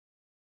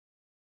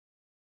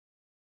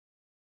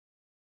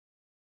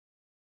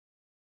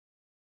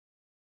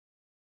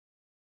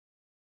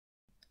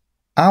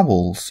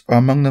Owls are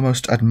among the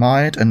most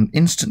admired and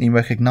instantly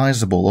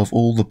recognisable of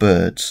all the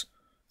birds,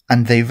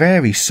 and they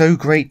vary so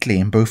greatly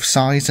in both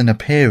size and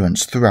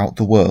appearance throughout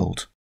the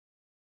world.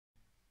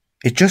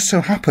 It just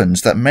so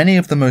happens that many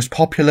of the most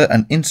popular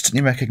and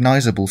instantly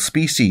recognisable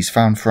species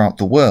found throughout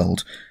the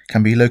world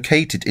can be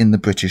located in the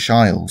British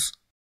Isles.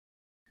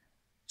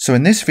 So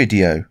in this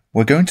video,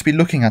 we're going to be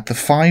looking at the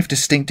 5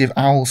 distinctive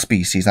owl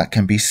species that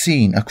can be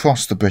seen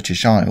across the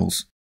British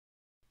Isles.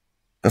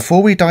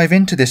 Before we dive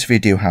into this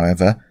video,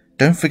 however,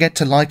 don't forget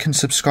to like and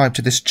subscribe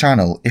to this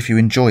channel if you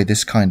enjoy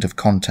this kind of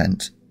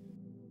content.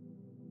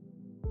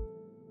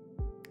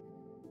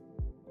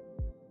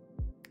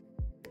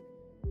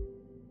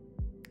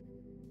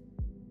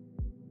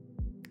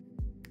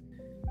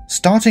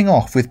 Starting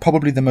off with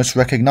probably the most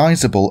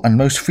recognisable and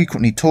most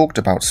frequently talked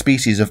about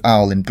species of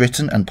owl in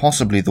Britain and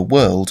possibly the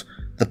world,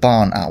 the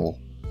barn owl.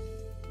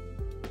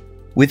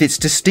 With its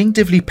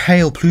distinctively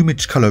pale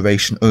plumage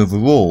coloration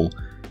overall,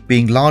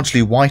 being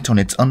largely white on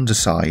its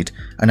underside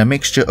and a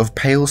mixture of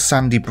pale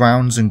sandy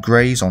browns and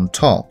greys on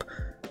top,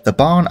 the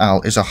barn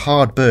owl is a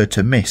hard bird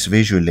to miss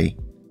visually.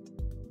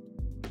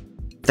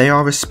 They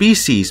are a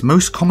species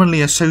most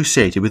commonly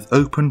associated with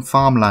open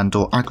farmland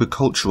or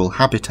agricultural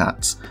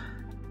habitats,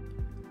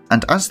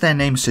 and as their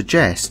name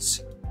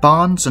suggests,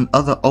 barns and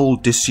other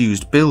old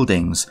disused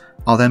buildings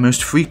are their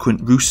most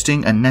frequent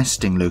roosting and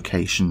nesting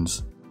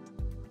locations.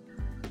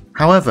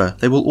 However,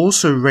 they will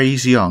also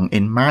raise young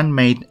in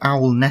man-made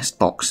owl nest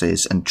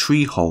boxes and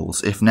tree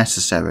holes if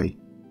necessary.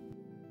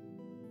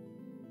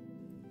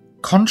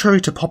 Contrary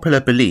to popular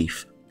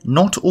belief,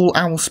 not all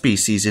owl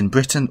species in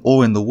Britain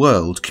or in the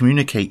world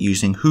communicate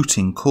using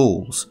hooting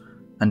calls,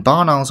 and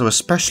barn owls are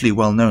especially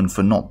well known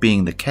for not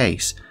being the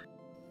case,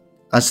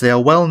 as they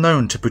are well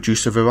known to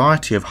produce a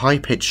variety of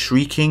high-pitched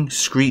shrieking,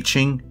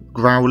 screeching,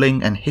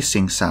 growling and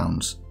hissing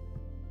sounds.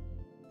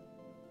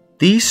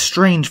 These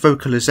strange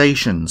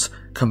vocalizations,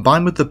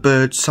 combined with the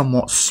bird's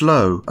somewhat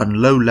slow and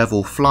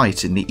low-level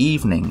flight in the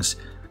evenings,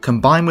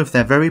 combined with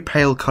their very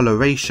pale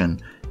coloration,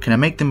 can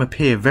make them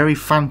appear very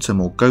phantom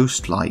or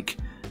ghost-like,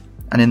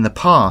 and in the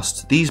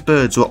past these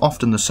birds were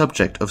often the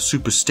subject of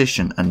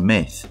superstition and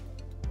myth.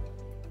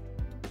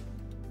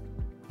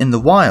 In the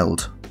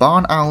wild,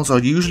 barn owls are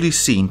usually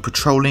seen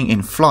patrolling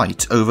in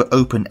flight over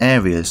open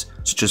areas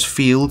such as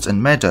fields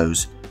and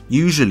meadows,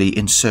 usually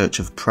in search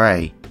of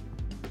prey.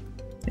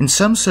 In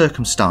some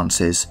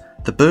circumstances,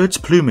 the bird's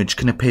plumage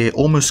can appear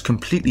almost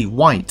completely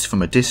white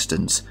from a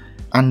distance,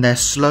 and their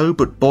slow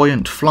but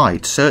buoyant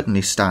flight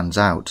certainly stands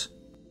out.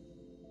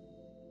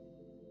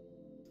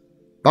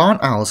 Barn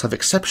owls have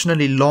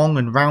exceptionally long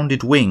and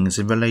rounded wings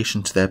in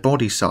relation to their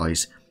body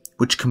size,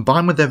 which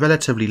combined with their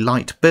relatively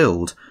light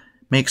build,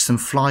 makes them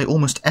fly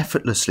almost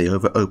effortlessly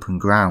over open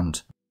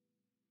ground.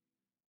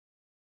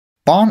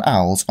 Barn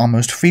owls are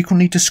most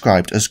frequently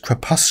described as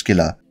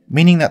crepuscular,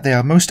 meaning that they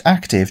are most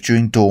active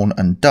during dawn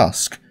and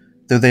dusk,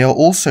 though they are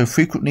also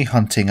frequently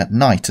hunting at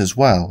night as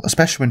well,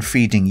 especially when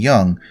feeding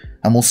young,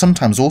 and will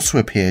sometimes also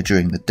appear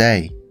during the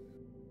day.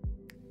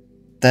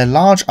 Their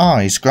large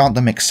eyes grant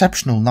them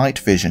exceptional night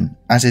vision,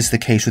 as is the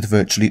case with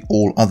virtually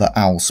all other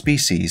owl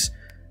species,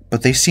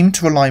 but they seem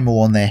to rely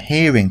more on their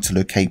hearing to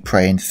locate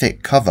prey in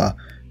thick cover,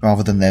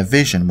 rather than their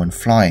vision when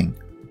flying.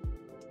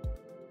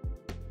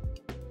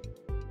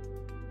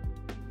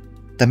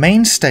 The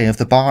mainstay of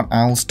the barn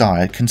owl's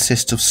diet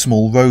consists of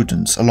small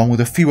rodents along with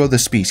a few other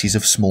species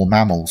of small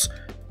mammals,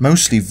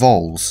 mostly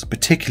voles,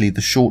 particularly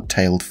the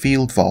short-tailed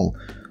field vole,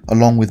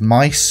 along with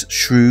mice,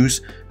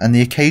 shrews and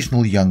the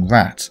occasional young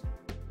rat.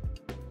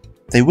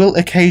 They will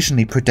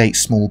occasionally predate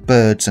small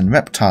birds and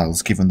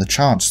reptiles given the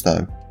chance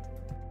though.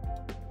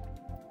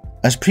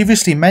 As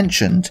previously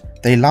mentioned,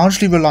 they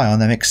largely rely on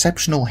their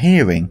exceptional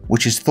hearing,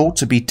 which is thought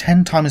to be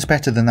 10 times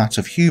better than that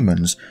of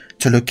humans,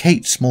 to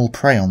locate small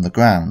prey on the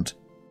ground.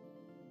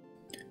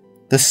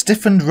 The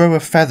stiffened row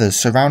of feathers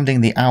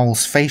surrounding the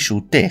owl's facial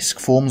disc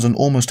forms an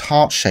almost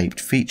heart-shaped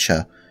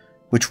feature,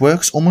 which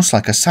works almost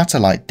like a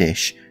satellite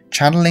dish,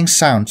 channeling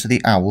sound to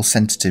the owl's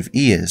sensitive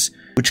ears,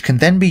 which can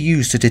then be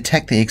used to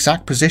detect the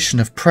exact position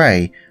of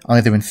prey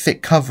either in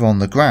thick cover on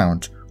the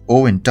ground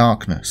or in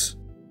darkness.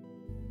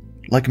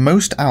 Like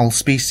most owl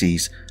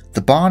species,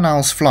 the barn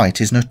owl's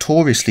flight is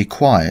notoriously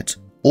quiet,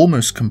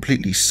 almost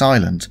completely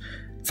silent,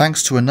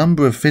 thanks to a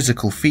number of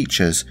physical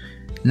features,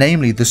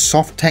 namely the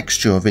soft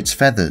texture of its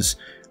feathers,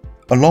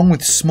 along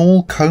with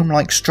small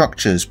comb-like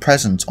structures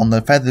present on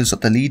the feathers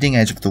at the leading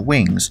edge of the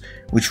wings,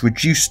 which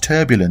reduce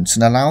turbulence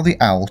and allow the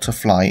owl to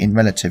fly in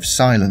relative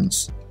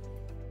silence.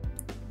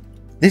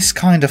 This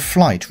kind of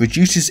flight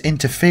reduces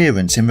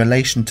interference in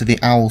relation to the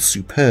owl's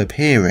superb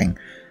hearing,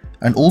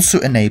 and also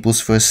enables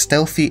for a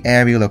stealthy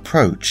aerial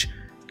approach,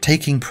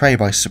 taking prey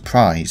by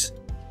surprise.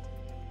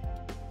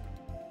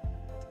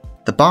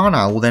 The barn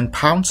owl will then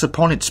pounce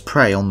upon its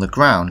prey on the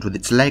ground with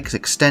its legs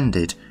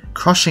extended,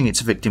 crushing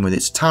its victim with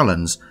its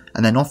talons,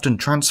 and then often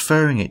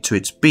transferring it to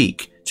its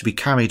beak to be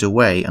carried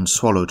away and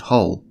swallowed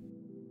whole.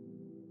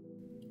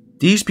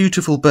 These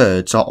beautiful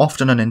birds are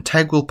often an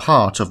integral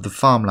part of the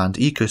farmland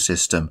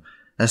ecosystem,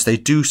 as they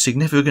do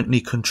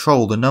significantly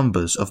control the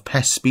numbers of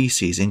pest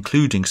species,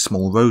 including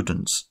small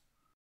rodents.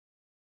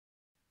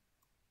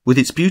 With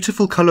its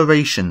beautiful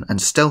coloration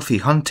and stealthy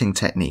hunting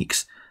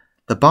techniques,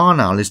 the barn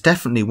owl is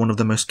definitely one of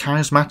the most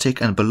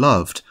charismatic and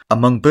beloved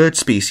among bird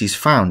species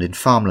found in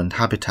farmland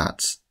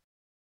habitats.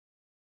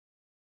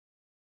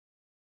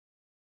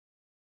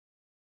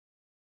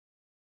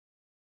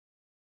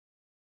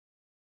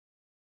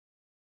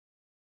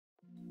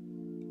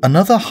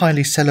 Another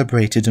highly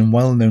celebrated and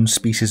well-known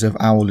species of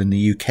owl in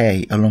the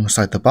UK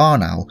alongside the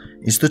barn owl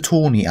is the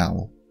tawny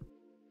owl.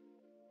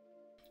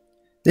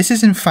 This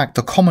is in fact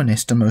the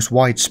commonest and most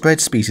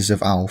widespread species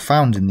of owl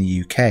found in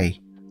the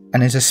UK,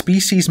 and is a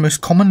species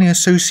most commonly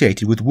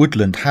associated with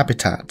woodland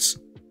habitats.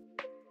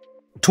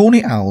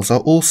 Tawny owls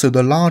are also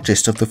the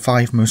largest of the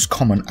 5 most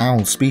common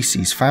owl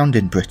species found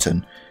in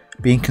Britain,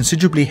 being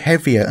considerably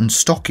heavier and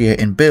stockier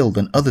in build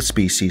than other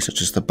species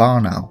such as the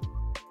barn owl.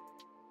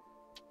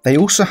 They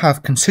also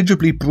have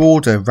considerably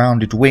broader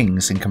rounded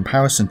wings in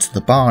comparison to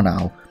the barn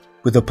owl,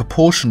 with a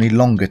proportionally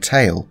longer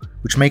tail,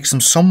 which makes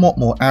them somewhat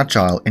more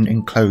agile in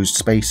enclosed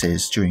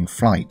spaces during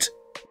flight.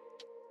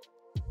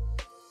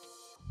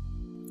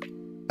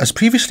 As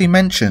previously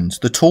mentioned,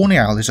 the tawny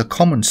owl is a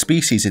common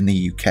species in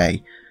the UK,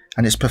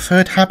 and its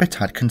preferred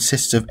habitat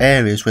consists of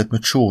areas with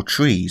mature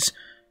trees,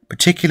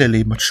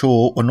 particularly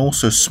mature and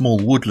also small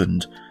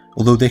woodland,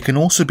 although they can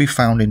also be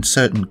found in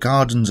certain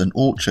gardens and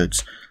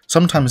orchards,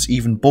 sometimes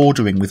even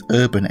bordering with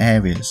urban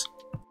areas.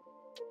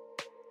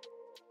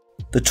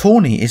 The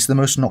tawny is the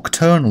most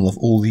nocturnal of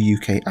all the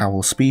UK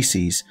owl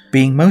species,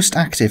 being most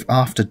active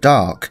after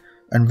dark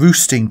and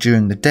roosting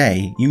during the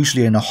day,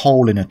 usually in a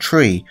hole in a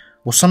tree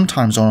or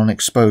sometimes on an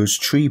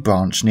exposed tree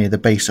branch near the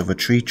base of a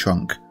tree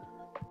trunk.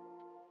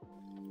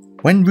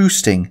 When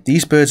roosting,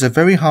 these birds are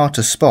very hard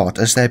to spot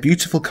as their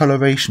beautiful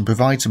coloration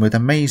provides them with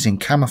amazing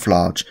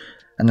camouflage,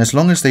 and as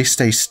long as they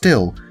stay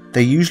still,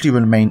 they usually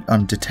remain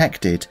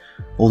undetected,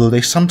 although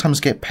they sometimes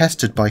get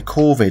pestered by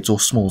corvids or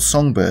small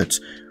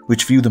songbirds,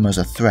 which view them as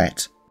a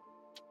threat.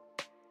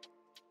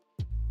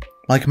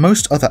 Like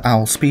most other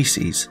owl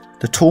species,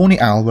 the tawny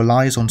owl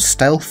relies on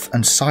stealth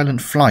and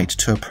silent flight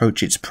to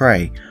approach its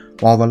prey,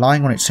 while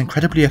relying on its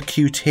incredibly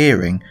acute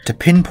hearing to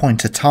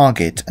pinpoint a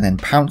target and then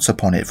pounce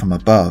upon it from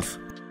above.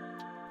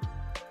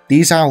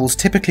 These owls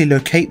typically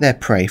locate their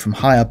prey from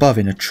high above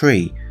in a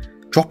tree,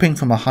 dropping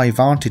from a high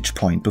vantage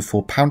point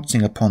before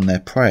pouncing upon their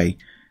prey,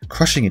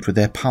 crushing it with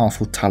their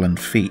powerful taloned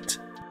feet.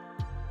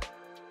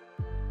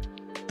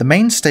 The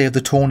mainstay of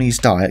the tawny's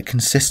diet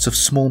consists of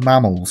small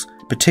mammals,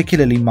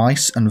 particularly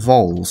mice and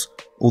voles,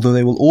 although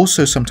they will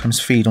also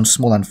sometimes feed on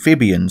small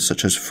amphibians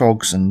such as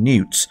frogs and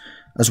newts,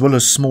 as well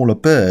as smaller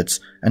birds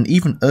and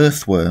even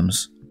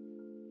earthworms.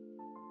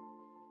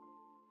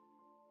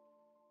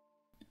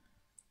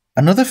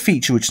 Another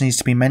feature which needs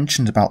to be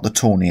mentioned about the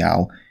tawny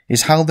owl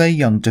is how their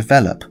young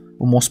develop,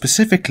 or more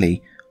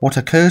specifically, what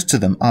occurs to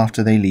them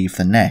after they leave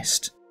the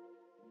nest.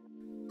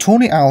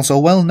 Tawny owls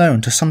are well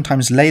known to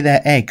sometimes lay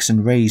their eggs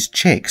and raise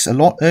chicks a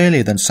lot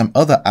earlier than some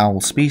other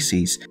owl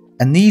species,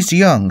 and these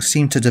young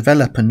seem to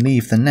develop and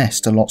leave the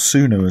nest a lot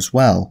sooner as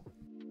well.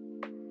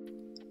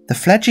 The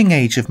fledging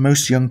age of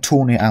most young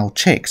tawny owl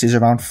chicks is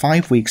around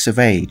 5 weeks of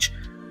age,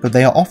 but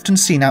they are often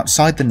seen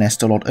outside the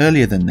nest a lot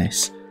earlier than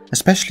this,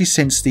 especially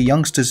since the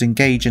youngsters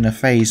engage in a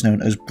phase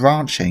known as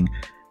branching,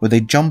 where they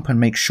jump and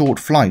make short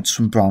flights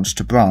from branch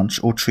to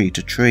branch or tree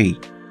to tree.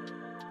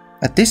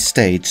 At this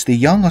stage, the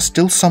young are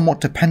still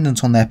somewhat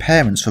dependent on their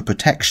parents for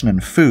protection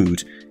and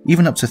food,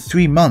 even up to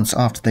 3 months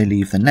after they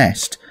leave the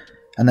nest,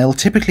 and they will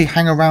typically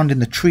hang around in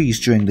the trees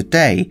during the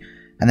day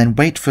and then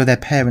wait for their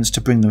parents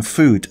to bring them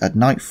food at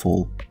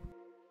nightfall.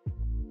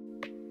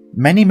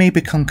 Many may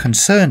become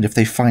concerned if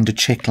they find a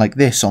chick like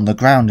this on the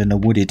ground in a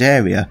wooded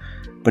area,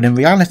 but in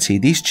reality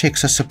these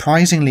chicks are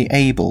surprisingly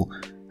able,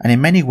 and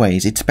in many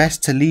ways it's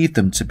best to leave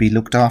them to be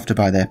looked after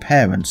by their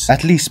parents,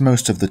 at least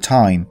most of the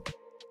time.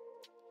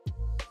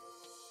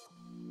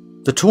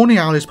 The tawny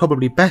owl is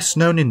probably best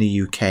known in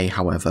the UK,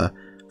 however,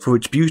 for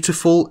its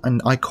beautiful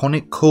and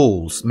iconic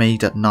calls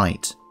made at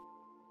night.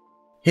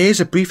 Here's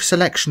a brief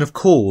selection of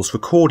calls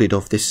recorded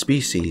of this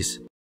species.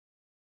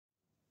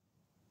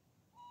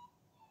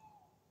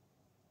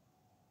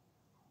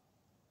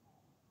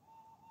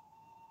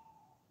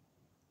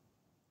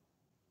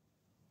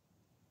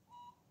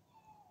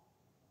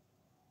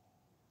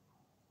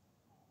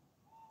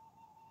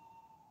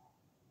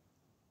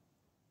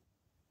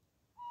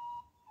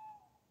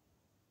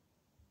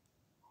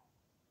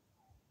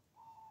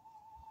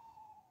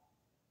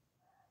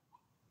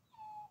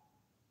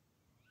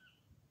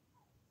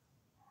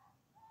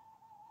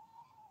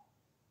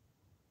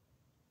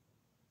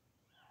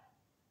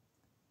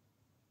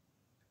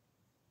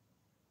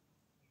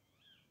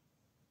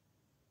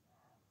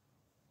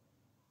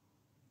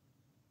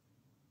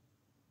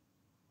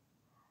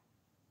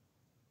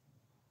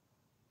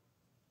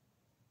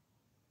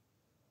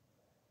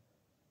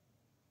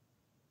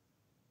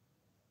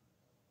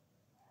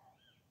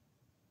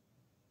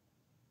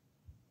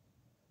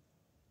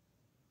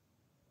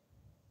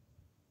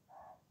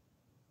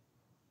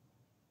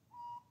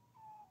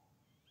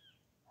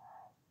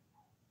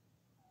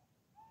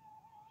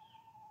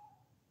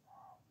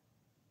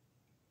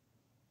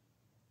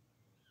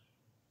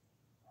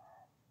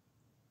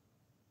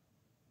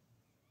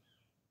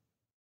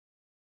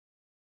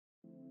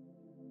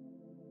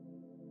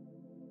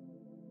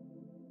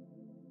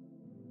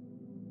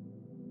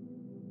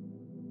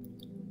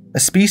 A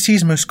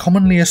species most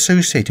commonly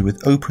associated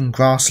with open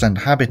grassland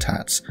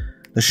habitats,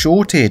 the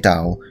short-eared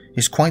owl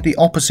is quite the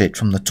opposite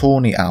from the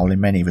tawny owl in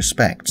many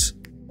respects.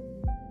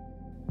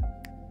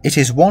 It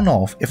is one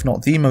of, if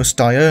not the most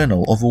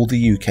diurnal of all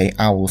the UK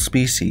owl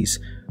species,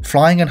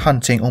 flying and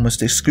hunting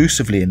almost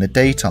exclusively in the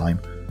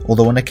daytime,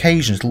 although on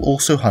occasions it will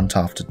also hunt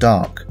after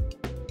dark.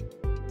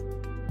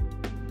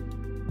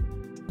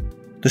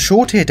 The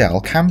short-eared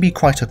owl can be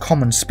quite a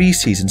common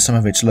species in some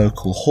of its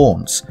local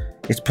haunts,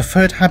 its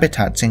preferred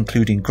habitats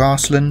including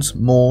grasslands,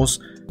 moors,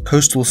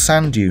 coastal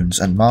sand dunes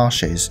and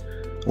marshes,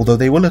 although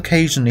they will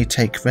occasionally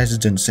take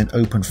residence in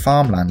open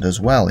farmland as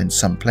well in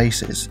some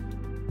places.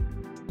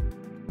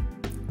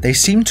 They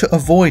seem to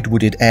avoid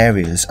wooded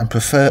areas and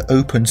prefer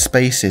open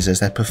spaces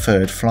as their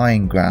preferred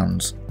flying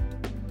grounds.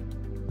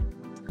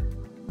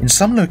 In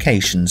some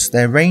locations,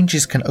 their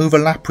ranges can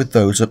overlap with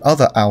those of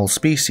other owl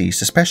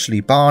species, especially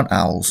barn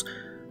owls,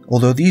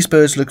 although these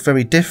birds look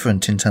very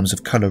different in terms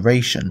of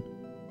coloration.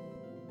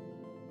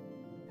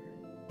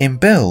 In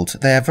build,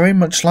 they are very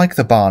much like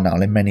the barn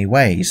owl in many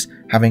ways,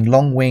 having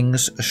long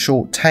wings, a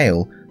short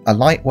tail, a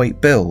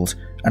lightweight build,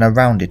 and a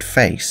rounded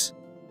face.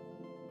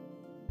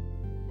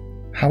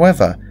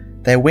 However,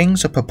 their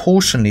wings are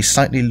proportionally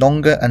slightly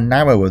longer and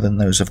narrower than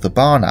those of the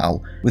barn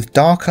owl, with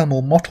darker,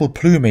 more mottled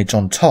plumage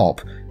on top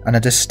and a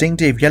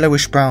distinctive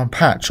yellowish-brown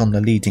patch on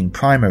the leading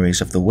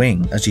primaries of the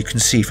wing, as you can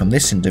see from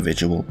this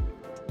individual.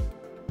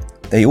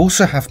 They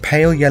also have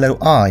pale yellow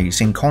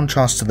eyes in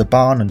contrast to the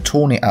barn and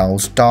tawny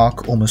owl's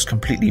dark, almost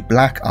completely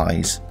black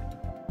eyes.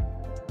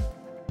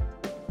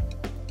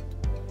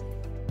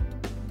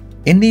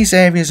 In these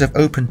areas of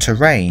open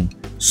terrain,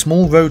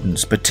 small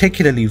rodents,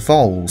 particularly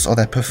voles, are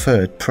their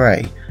preferred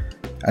prey,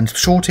 and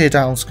short-eared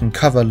owls can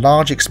cover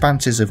large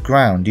expanses of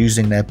ground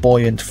using their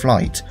buoyant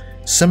flight,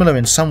 similar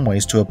in some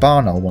ways to a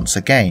barn owl once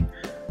again,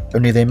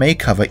 only they may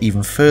cover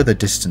even further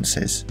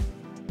distances.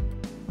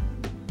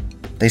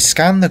 They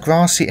scan the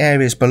grassy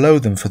areas below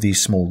them for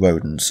these small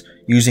rodents,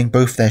 using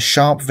both their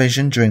sharp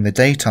vision during the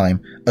daytime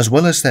as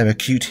well as their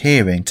acute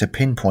hearing to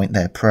pinpoint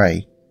their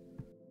prey.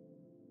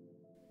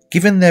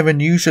 Given their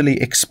unusually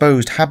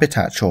exposed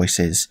habitat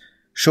choices,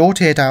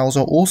 short-eared owls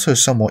are also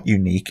somewhat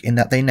unique in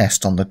that they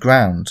nest on the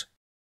ground.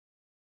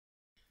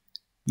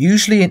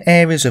 Usually in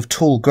areas of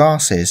tall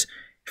grasses,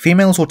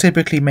 females will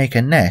typically make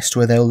a nest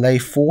where they'll lay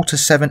 4 to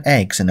 7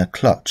 eggs in a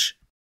clutch.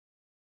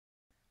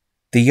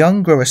 The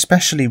young grow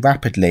especially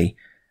rapidly,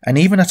 and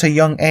even at a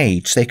young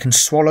age they can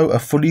swallow a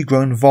fully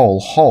grown vole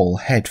whole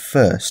head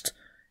first,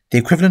 the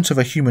equivalent of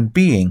a human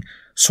being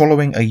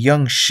swallowing a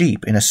young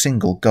sheep in a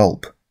single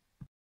gulp.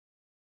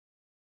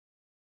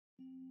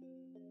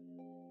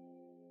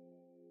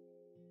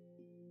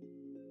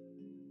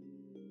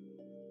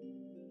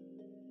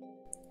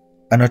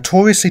 A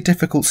notoriously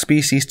difficult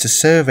species to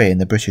survey in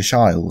the British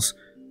Isles,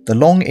 the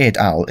long-eared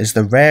owl is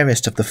the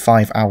rarest of the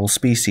 5 owl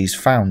species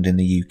found in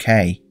the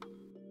UK.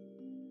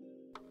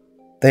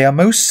 They are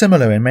most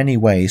similar in many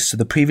ways to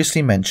the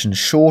previously mentioned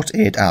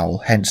short-eared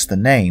owl, hence the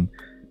name,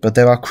 but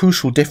there are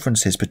crucial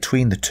differences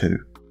between the two.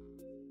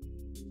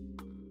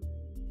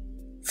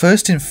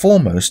 First and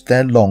foremost,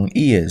 their long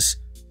ears,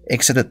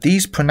 except that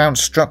these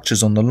pronounced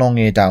structures on the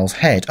long-eared owl's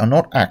head are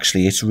not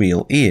actually its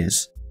real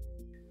ears.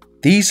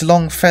 These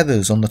long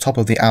feathers on the top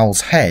of the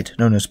owl's head,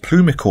 known as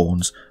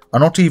plumicorns, are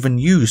not even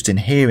used in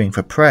hearing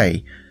for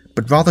prey,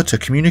 but rather to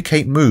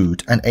communicate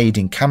mood and aid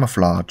in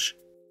camouflage.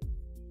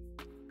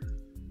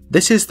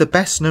 This is the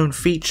best known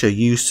feature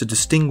used to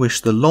distinguish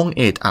the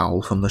long-eared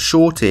owl from the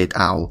short-eared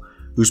owl,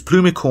 whose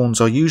plumicorns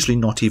are usually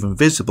not even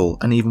visible,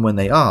 and even when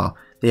they are,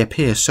 they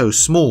appear so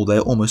small they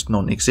are almost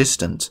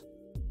non-existent.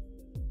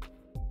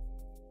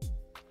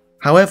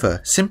 However,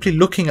 simply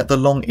looking at the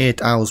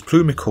long-eared owl's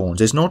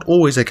plumicorns is not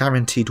always a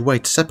guaranteed way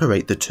to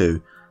separate the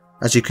two.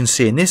 As you can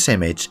see in this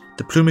image,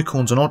 the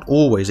plumicorns are not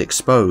always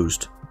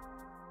exposed.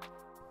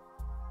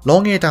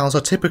 Long-eared owls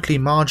are typically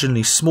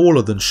marginally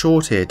smaller than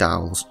short-eared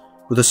owls,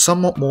 with a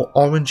somewhat more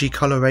orangey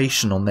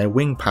coloration on their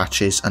wing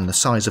patches and the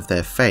size of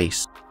their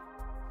face.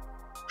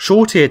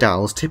 Short-eared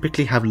owls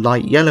typically have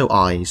light yellow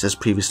eyes as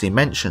previously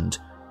mentioned,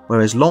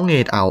 whereas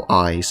long-eared owl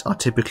eyes are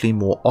typically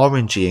more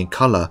orangey in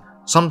colour,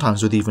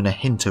 sometimes with even a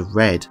hint of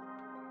red.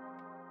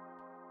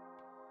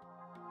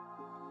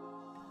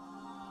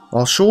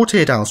 While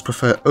short-eared owls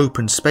prefer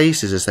open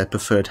spaces as their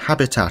preferred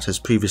habitat as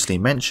previously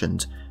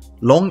mentioned,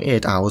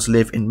 long-eared owls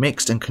live in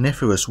mixed and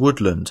coniferous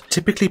woodland,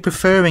 typically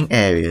preferring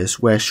areas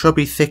where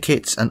shrubby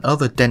thickets and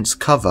other dense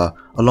cover,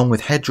 along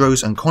with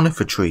hedgerows and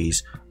conifer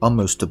trees, are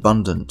most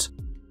abundant.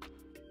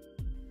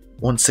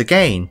 Once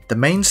again, the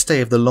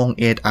mainstay of the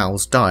long-eared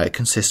owl's diet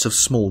consists of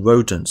small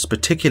rodents,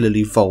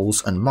 particularly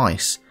voles and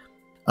mice,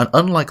 and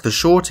unlike the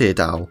short-eared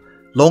owl,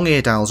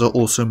 long-eared owls are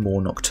also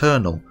more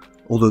nocturnal,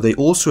 although they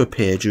also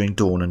appear during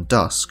dawn and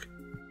dusk.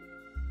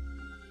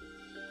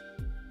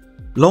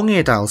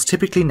 Long-eared owls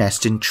typically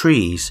nest in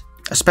trees,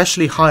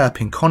 especially high up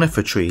in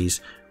conifer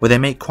trees, where they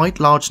make quite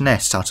large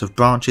nests out of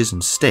branches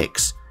and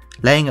sticks,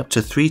 laying up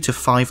to 3 to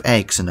 5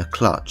 eggs in a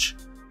clutch.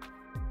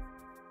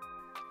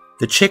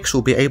 The chicks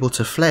will be able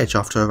to fledge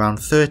after around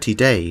 30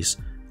 days,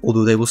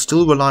 although they will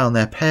still rely on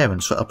their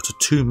parents for up to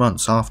 2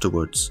 months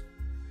afterwards.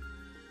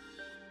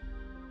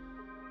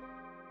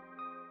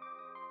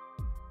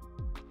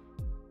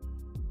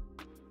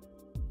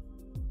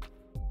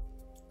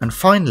 And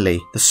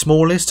finally, the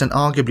smallest and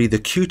arguably the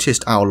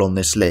cutest owl on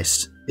this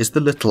list is the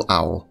little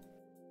owl.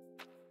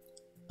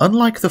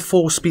 Unlike the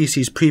 4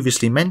 species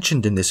previously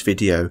mentioned in this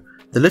video,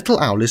 the little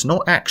owl is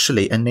not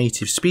actually a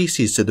native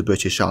species to the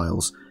British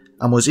Isles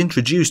and was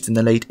introduced in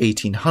the late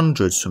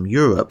 1800s from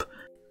Europe,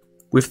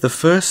 with the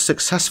first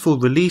successful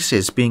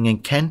releases being in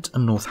Kent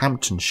and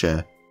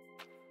Northamptonshire.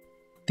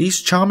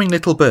 These charming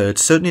little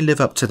birds certainly live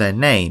up to their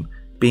name,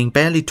 being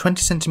barely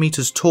 20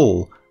 centimeters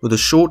tall with a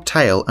short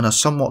tail and a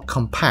somewhat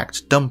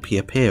compact, dumpy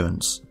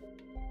appearance.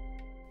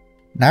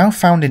 Now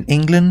found in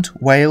England,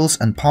 Wales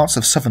and parts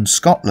of southern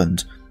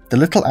Scotland, the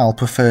little owl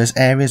prefers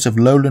areas of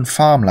lowland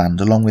farmland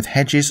along with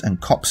hedges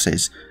and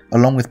copses,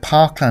 along with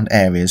parkland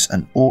areas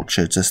and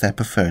orchards as their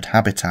preferred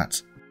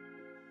habitat.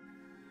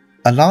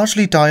 A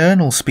largely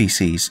diurnal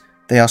species,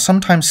 they are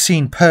sometimes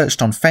seen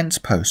perched on fence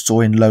posts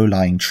or in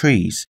low-lying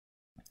trees.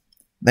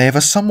 They have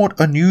a somewhat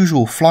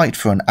unusual flight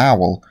for an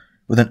owl,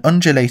 with an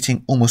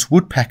undulating, almost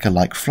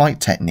woodpecker-like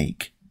flight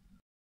technique.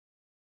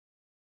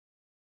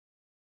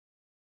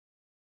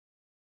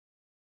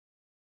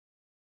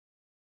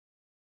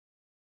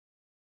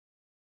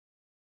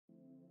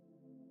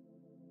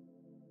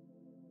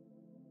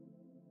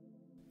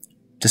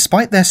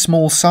 Despite their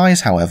small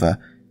size, however,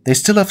 they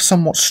still have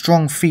somewhat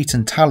strong feet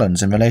and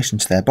talons in relation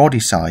to their body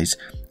size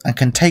and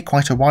can take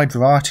quite a wide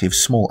variety of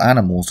small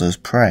animals as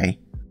prey.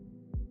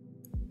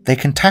 They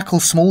can tackle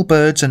small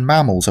birds and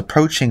mammals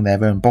approaching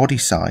their own body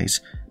size,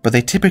 but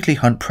they typically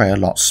hunt prey a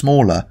lot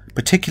smaller,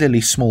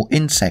 particularly small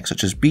insects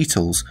such as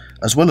beetles,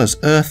 as well as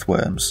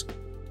earthworms.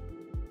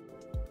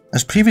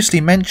 As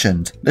previously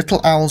mentioned,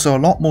 little owls are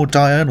a lot more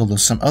diurnal than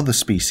some other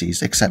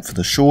species except for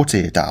the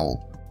short-eared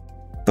owl,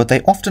 but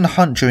they often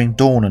hunt during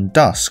dawn and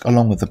dusk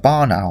along with the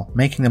barn owl,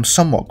 making them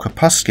somewhat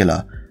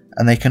crepuscular,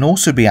 and they can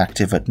also be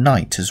active at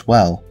night as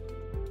well.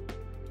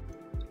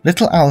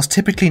 Little owls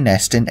typically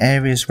nest in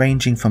areas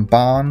ranging from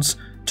barns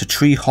to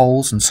tree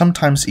holes and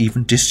sometimes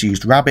even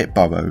disused rabbit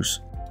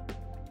burrows.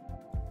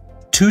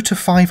 2 to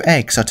 5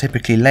 eggs are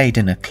typically laid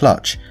in a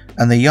clutch,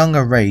 and the young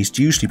are raised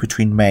usually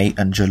between May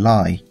and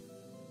July.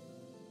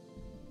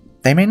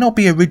 They may not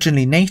be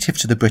originally native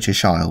to the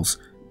British Isles,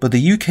 but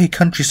the UK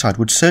countryside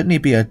would certainly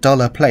be a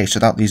duller place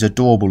without these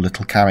adorable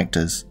little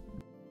characters.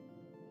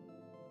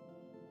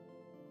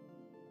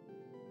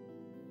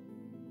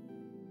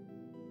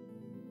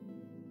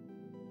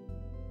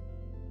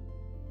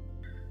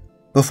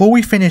 Before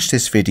we finish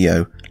this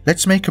video,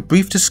 let's make a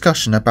brief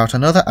discussion about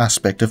another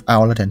aspect of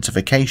owl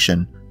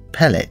identification: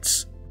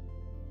 pellets.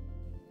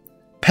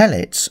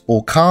 Pellets,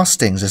 or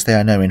castings as they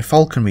are known in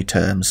falconry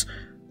terms,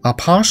 are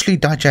partially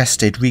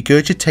digested,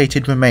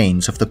 regurgitated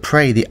remains of the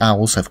prey the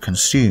owls have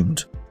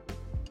consumed.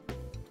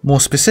 More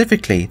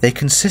specifically, they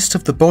consist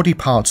of the body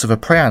parts of a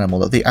prey animal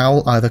that the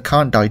owl either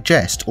can't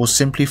digest or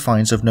simply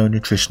finds of no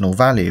nutritional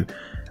value,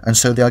 and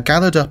so they are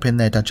gathered up in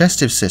their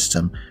digestive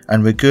system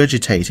and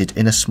regurgitated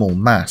in a small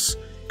mass,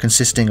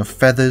 consisting of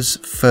feathers,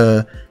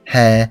 fur,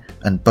 hair,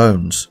 and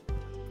bones.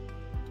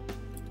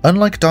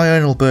 Unlike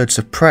diurnal birds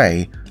of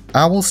prey,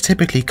 owls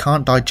typically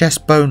can't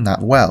digest bone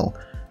that well,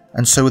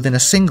 and so within a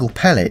single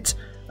pellet,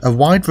 a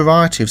wide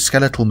variety of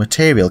skeletal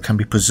material can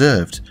be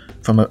preserved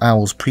from an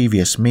owl's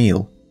previous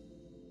meal.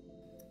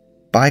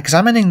 By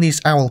examining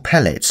these owl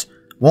pellets,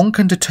 one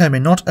can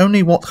determine not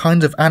only what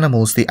kinds of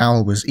animals the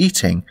owl was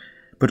eating,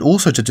 but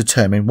also to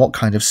determine what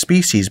kind of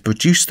species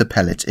produced the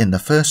pellet in the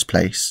first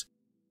place.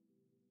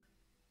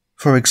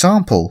 For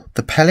example,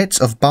 the pellets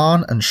of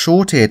barn and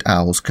short-eared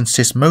owls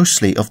consist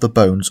mostly of the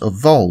bones of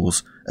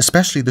voles,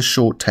 especially the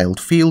short-tailed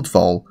field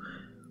vole,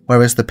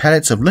 whereas the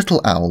pellets of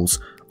little owls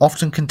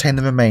often contain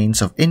the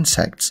remains of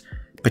insects,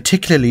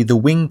 particularly the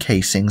wing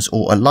casings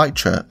or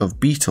elytra of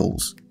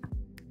beetles.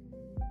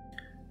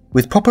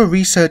 With proper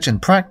research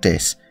and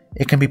practice,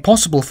 it can be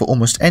possible for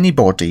almost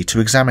anybody to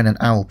examine an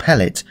owl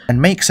pellet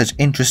and make such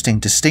interesting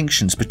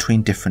distinctions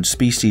between different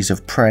species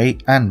of prey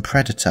and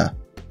predator.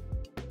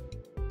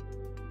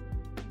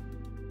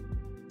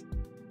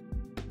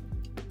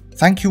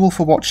 Thank you all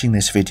for watching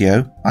this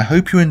video. I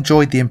hope you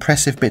enjoyed the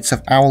impressive bits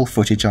of owl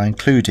footage I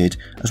included,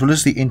 as well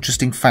as the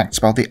interesting facts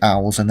about the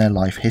owls and their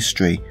life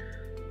history.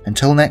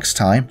 Until next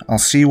time, I'll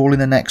see you all in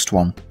the next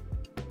one.